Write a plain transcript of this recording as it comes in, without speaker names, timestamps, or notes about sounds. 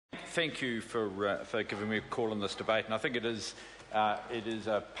thank you for giving me a call on this debate, and I think it is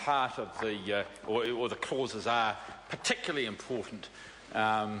a part of the or the clauses are particularly important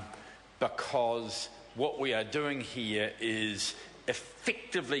because what we are doing here is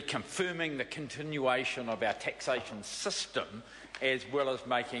effectively confirming the continuation of our taxation system, as well as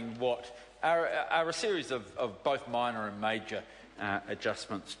making what are a series of both minor and major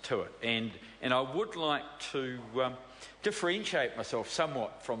adjustments to it. And I would like to differentiate myself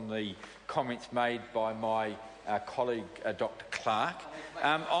somewhat from the comments made by my colleague Dr. Clark.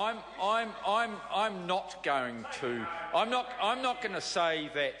 I'm not going to say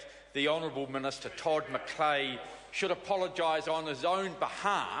that the Honourable Minister Todd McClay should apologise on his own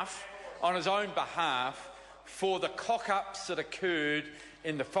behalf for the cock-ups that occurred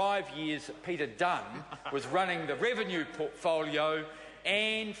in the 5 years that Peter Dunn was running the revenue portfolio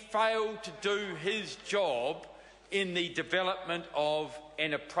and failed to do his job in the development of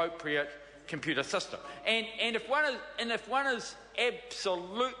an appropriate computer system. And if one is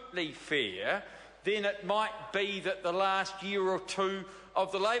absolutely fair, then it might be that the last year or two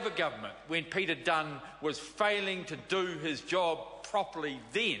of the Labor government, when Peter Dunn was failing to do his job properly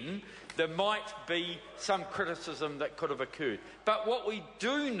then, there might be some criticism that could have occurred. But what we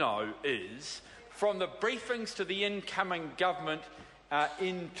do know is, from the briefings to the incoming government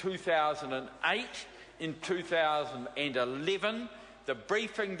in 2008, in 2011, the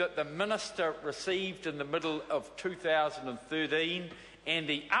briefing that the Minister received in the middle of 2013, and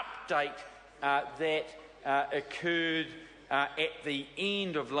the update that occurred at the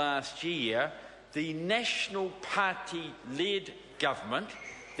end of last year, the National Party-led government,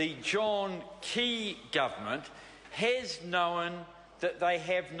 the John Key government, has known that they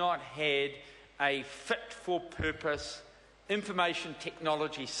have not had a fit-for-purpose information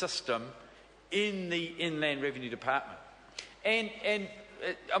technology system in the Inland Revenue Department. And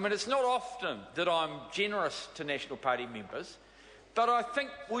I mean, it's not often that I'm generous to National Party members, but I think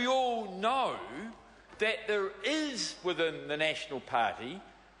we all know that there is within the National Party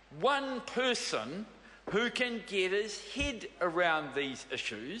one person who can get his head around these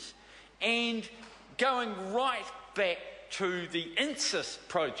issues, and going right back to the INSIS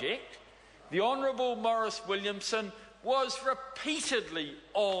project, the Honourable Maurice Williamson was repeatedly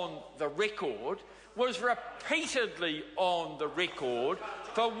on the record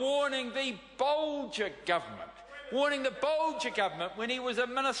for warning the Bolger government when he was a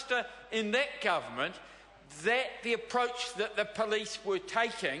minister in that government, that the approach that the police were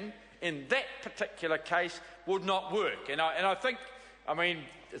taking in that particular case would not work. And I think, I mean,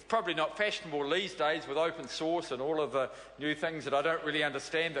 it's probably not fashionable these days with open source and all of the new things that I don't really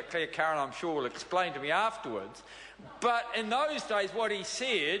understand, that Claire Curran, I'm sure, will explain to me afterwards. But in those days, what he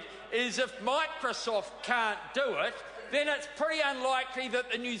said is, if Microsoft can't do it, then it's pretty unlikely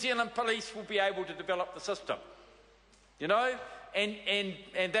that the New Zealand police will be able to develop the system. You know? And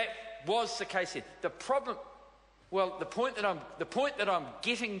that was the case then. The problem... Well, the point that I'm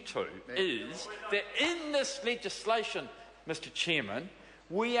getting to is that in this legislation, Mr. Chairman,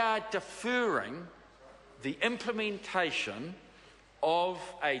 we are deferring the implementation of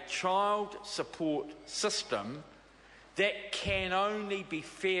a child support system that can only be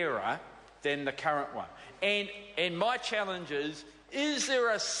fairer than the current one. And my challenge is there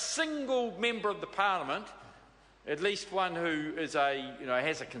a single member of the Parliament, at least one who is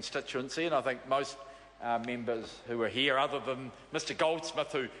has a constituency, and I think most members who are here, other than Mr.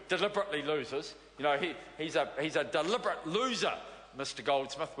 Goldsmith, who deliberately loses. You know, he's a deliberate loser, Mr.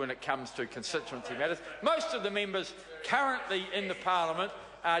 Goldsmith, when it comes to constituency matters. Most of the members currently in the Parliament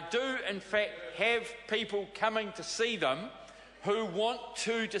do, in fact, have people coming to see them who want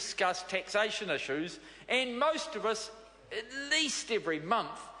to discuss taxation issues, and most of us, at least every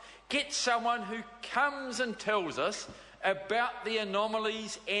month, get someone who comes and tells us about the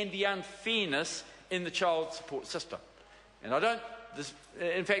anomalies and the unfairness in the child support system. And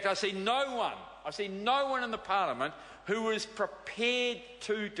in fact, I see no one in the Parliament who is prepared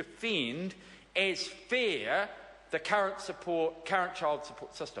to defend as fair the current child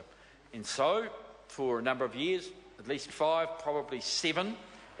support system. And so, for a number of years, at least 5, probably 7,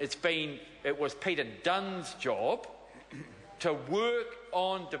 it was Peter Dunn's job to work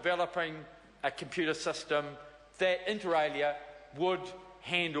on developing a computer system that, inter alia, would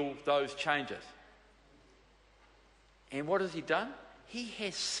handle those changes. And what has he done?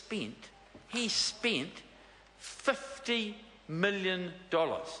 He spent $50 million.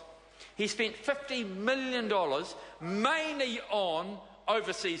 He spent $50 million mainly on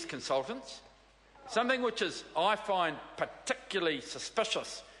overseas consultants, something which I find particularly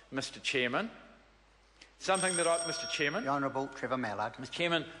suspicious, Mr. Chairman. something that Mr Chairman... The Honourable Trevor Mallard. Mr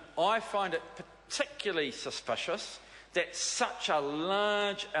Chairman, I find it particularly suspicious that such a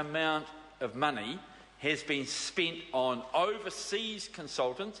large amount of money has been spent on overseas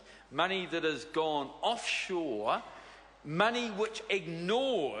consultants, money that has gone offshore, money which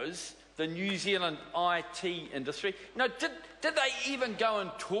ignores the New Zealand IT industry. You know, did they even go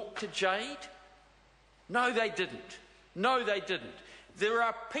and talk to Jade? No, they didn't. No, they didn't. There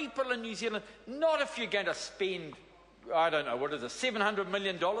are people in New Zealand, not if you're going to spend, I don't know, what is it, $700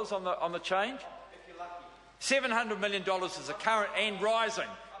 million on the change? If you're lucky. $700 million is the current and rising.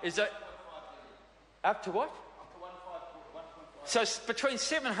 Is it up to what? Up to 1.5. So between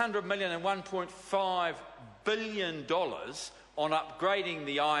 $700 million and $1.5 billion on upgrading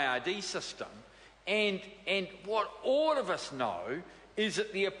the IRD system, and what all of us know is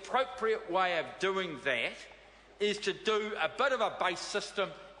that the appropriate way of doing that is to do a bit of a base system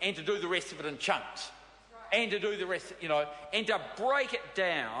and to do the rest of it in chunks. And to do the rest, you know, and to break it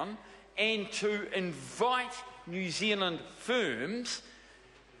down and to invite New Zealand firms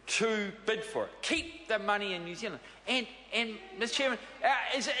to bid for it. Keep the money in New Zealand. And Mr Chairman,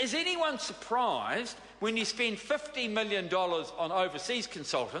 is anyone surprised when you spend $50 million on overseas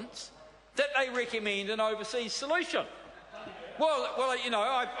consultants that they recommend an overseas solution? Well, you know,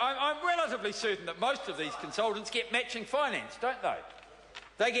 I'm relatively certain that most of these consultants get matching finance, don't they?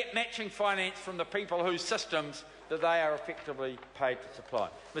 They get matching finance from the people whose systems that they are effectively paid to supply.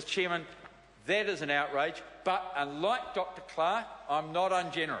 Mr Chairman, that is an outrage, but unlike Dr Clark, I'm not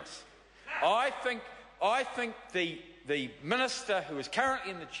ungenerous. I think the minister who is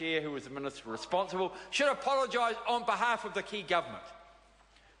currently in the chair, who is the minister responsible, should apologise on behalf of the key government.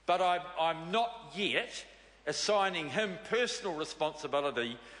 But I'm not yet assigning him personal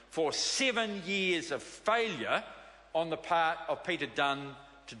responsibility for 7 years of failure on the part of Peter Dunn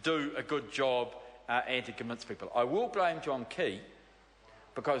to do a good job and to convince people. I will blame John Key,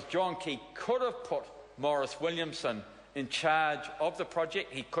 because John Key could have put Maurice Williamson in charge of the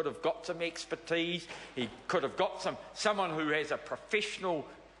project. He could have got some expertise. He could have got someone who has a professional...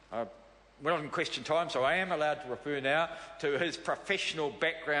 we're not in question time, so I am allowed to refer now to his professional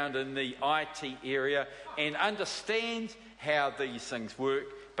background in the IT area and understands how these things work,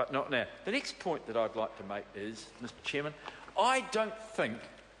 but not now. The next point that I'd like to make is, Mr Chairman, I don't think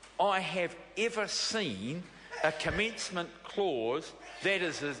I have ever seen a commencement clause that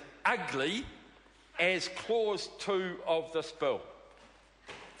is as ugly as clause 2 of this bill.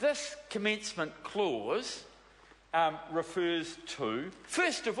 This commencement clause refers to,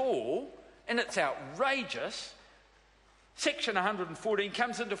 first of all, and it's outrageous, Section 114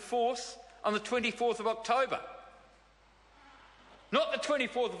 comes into force on the 24th of October. Not the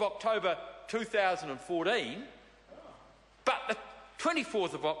 24th of October 2014, but the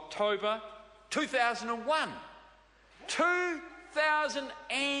 24th of October 2001.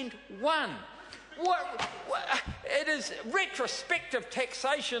 2001. It is retrospective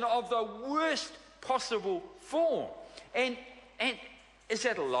taxation of the worst possible form. And is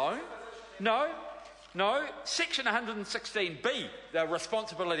that alone? No. Section 116B, the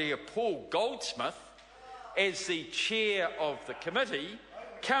responsibility of Paul Goldsmith as the chair of the committee,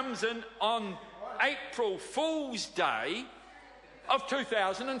 comes in on April Fool's Day of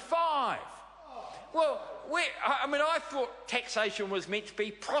 2005. Well, I thought taxation was meant to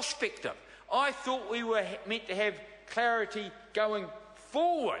be prospective. I thought we were meant to have clarity going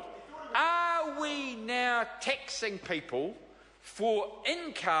forward. Are we now taxing people for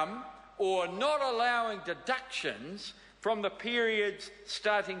income or not allowing deductions from the periods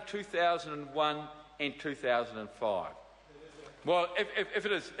starting 2001 and 2005? Well, if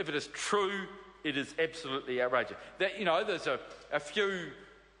it is true, it is absolutely outrageous. That, you know, there's a few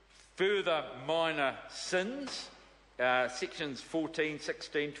further minor sins. Sections 14,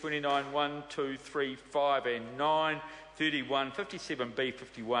 16, 29, 1, 2, 3, 5 and 9, 31, 57B,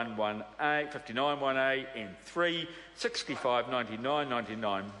 51, 1A, 59, 1A and 3, 65, 99,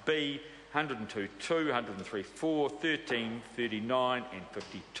 99B, 102, 2, 103, 4, 13, 39 and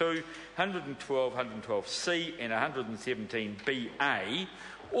 52, 112, 112C and 117BA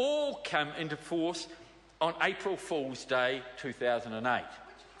all come into force on April Fool's Day 2008.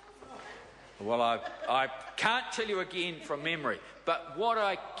 Well, I can't tell you again from memory, but what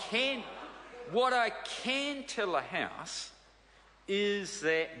I can tell the House is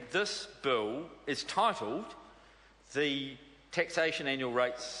that this bill is titled the Taxation Annual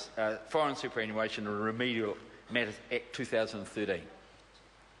Rates, Foreign Superannuation and Remedial Matters Act 2013.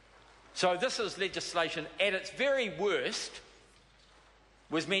 So this is legislation at its very worst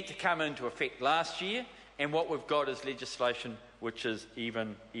was meant to come into effect last year, and what we've got is legislation which is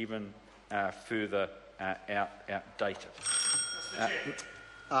even further outdated.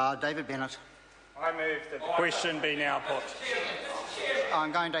 David Bennett. I move that the question be now put.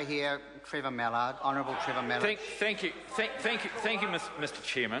 I'm going to hear Trevor Mallard, Honourable Trevor Mallard. Thank you, Mr.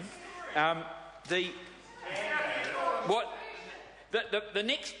 Chairman. The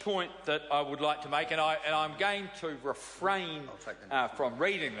next point that I would like to make, and I'm going to refrain from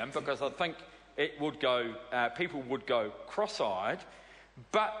reading them because I think it would go, people would go cross-eyed,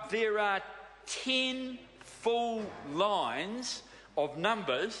 but there are 10 full lines of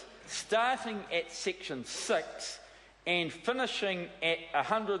numbers starting at section 6 and finishing at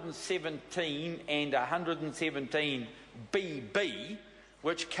 117 and 117 BB,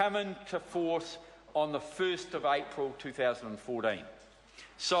 which come into force on the 1st of April 2014.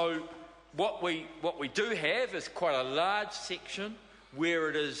 So what we do have is quite a large section where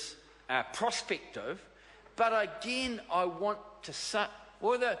it is prospective, but again I want to say,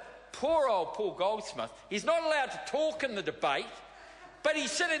 well, the poor old Paul Goldsmith, he's not allowed to talk in the debate, but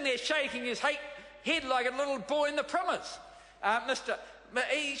he's sitting there shaking his head like a little boy in the primers.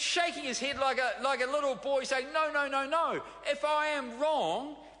 He's shaking his head like a little boy saying, no, if I am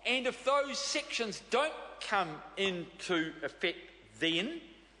wrong, and if those sections don't come into effect then,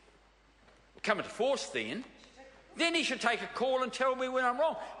 come into force then he should take a call and tell me when I'm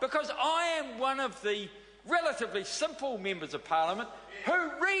wrong. Because I am one of the relatively simple members of Parliament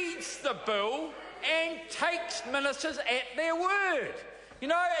who reads the bill and takes ministers at their word. You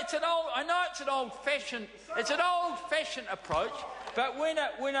know, I know it's an old-fashioned approach, but when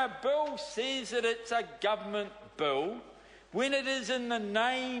a bill says that it's a government bill, when it is in the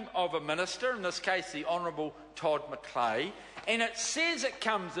name of a minister, in this case the Honourable Todd McClay, and it says it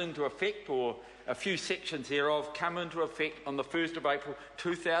comes into effect, or a few sections hereof come into effect on the 1st of April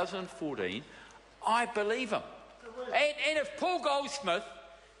 2014, I believe him. And if Paul Goldsmith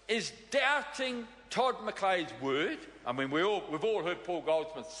is doubting Todd McClay's word, I mean, we've all heard Paul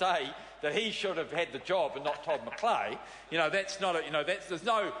Goldsmith say that he should have had the job and not Todd McClay. You know, that's not a, you know, that's, there's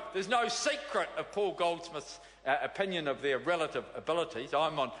no secret of Paul Goldsmith's opinion of their relative abilities.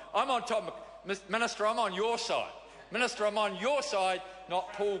 I'm on Todd Minister. I'm on your side, Minister. I'm on your side,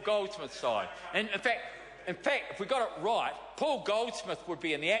 not Paul Goldsmith's side. And in fact, if we got it right, Paul Goldsmith would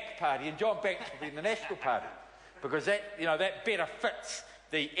be in the ACT Party and John Banks would be in the National Party, because that better fits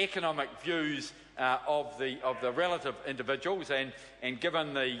the economic views of the relative individuals, and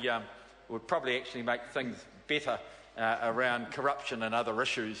given the would probably actually make things better around corruption and other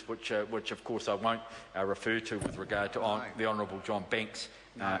issues, which of course I won't refer to with regard to the Honourable John Banks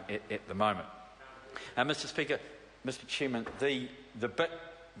at the moment. Mr. Speaker, Mr. Chairman, the bit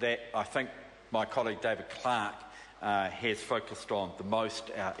that I think my colleague David Clark has focused on the most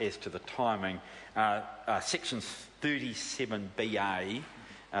as to the timing, sections 37BA,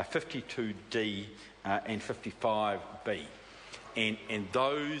 52D and 55B. And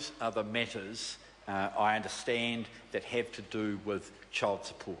those are the matters I understand that have to do with child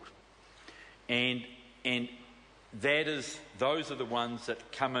support. And those are the ones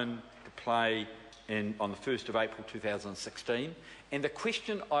that come into play on the 1st of April 2016. And the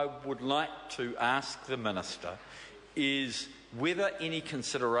question I would like to ask the Minister is whether any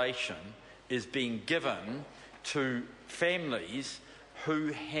consideration is being given to families who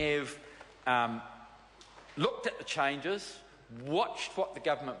have looked at the changes, watched what the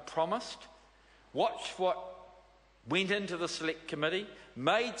government promised, watched what went into the select committee,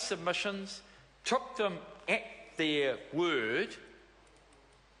 made submissions, took them at their word,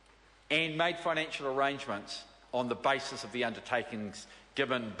 and made financial arrangements on the basis of the undertakings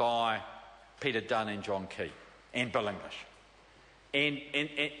given by Peter Dunn and John Key and Bill English. And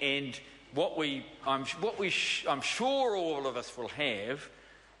I'm sure all of us will have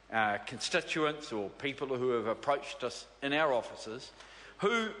constituents or people who have approached us in our offices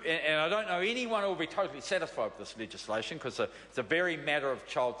who, and I don't know anyone who will be totally satisfied with this legislation, because it's a very matter of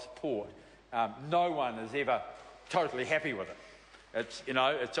child support. No one is ever totally happy with it. It's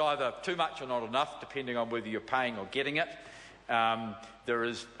either too much or not enough, depending on whether you're paying or getting it. There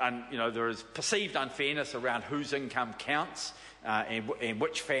is perceived unfairness around whose income counts and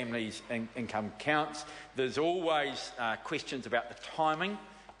which family's income counts. There's always questions about the timing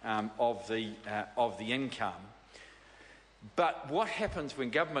of the income. But what happens when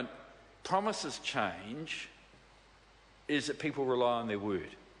government promises change is that people rely on their word.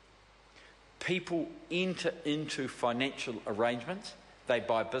 People enter into financial arrangements. They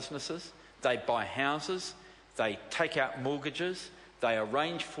buy businesses, they buy houses, they take out mortgages, they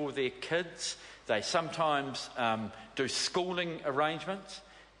arrange for their kids, they sometimes do schooling arrangements,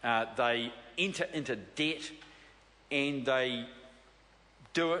 they enter into debt, and they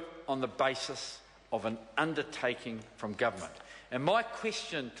do it on the basis of an undertaking from government. And my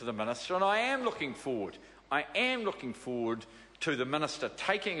question to the Minister, and I am looking forward to the Minister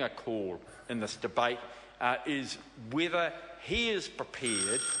taking a call in this debate, is whether he is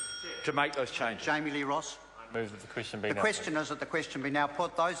prepared to make those changes. Jamie Lee Ross. I move that the question be The question is that the question be now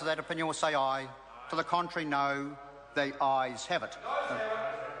put. Those of that opinion will say aye. To the contrary, no. The ayes have it.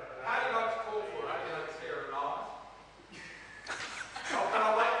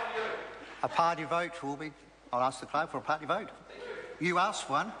 A party vote will be. I'll ask the clerk for a party vote. You asked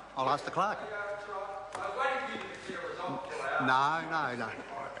one. I'll ask the clerk. No.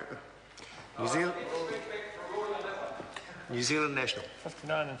 New Zealand National.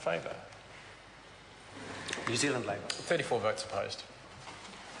 59 in favour. New Zealand Labour. 34 votes opposed.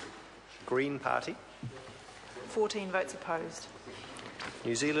 Green Party. 14 votes opposed.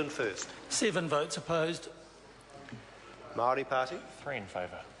 New Zealand First. 7 votes opposed. Māori Party. 3 in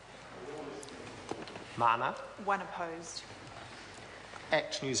favour. Mana. 1 opposed.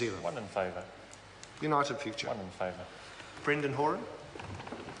 Act New Zealand. 1 in favour. United Future. 1 in favour. Brendan Horan.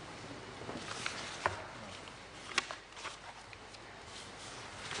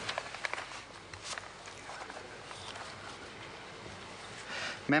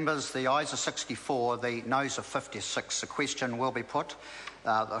 Members, the ayes are 64, the noes are 56. The question will be put.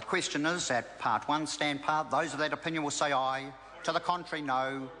 The question is at part 1, stand part. Those of that opinion will say aye. To the contrary,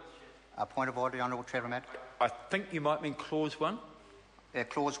 no. Point of order, Honourable Trevor Matt. I think you might mean clause 1.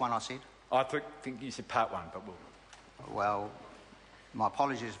 Clause 1, I said. I think you said part 1, but Well, my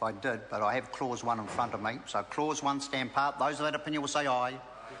apologies if I did, but I have clause 1 in front of me. So clause 1, stand part. Those of that opinion will say aye.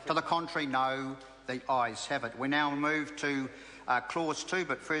 To the contrary, no. The ayes have it. We now move to clause 2,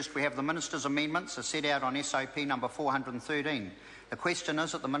 but first we have the Minister's amendments as set out on SOP number 413. The question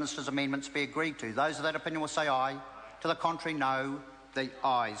is that the Minister's amendments be agreed to. Those of that opinion will say aye. To the contrary, no. The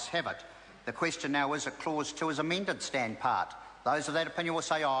ayes have it. The question now is that clause 2 is amended, stand part. Those of that opinion will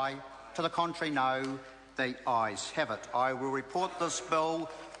say aye. To the contrary, no. The ayes have it. I will report this bill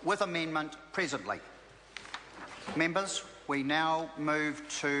with amendment presently. Members, we now move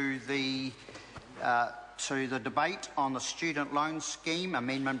to the debate on the Student Loan Scheme,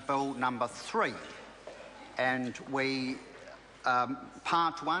 Amendment Bill number 3. And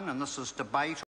part 1, and this is debate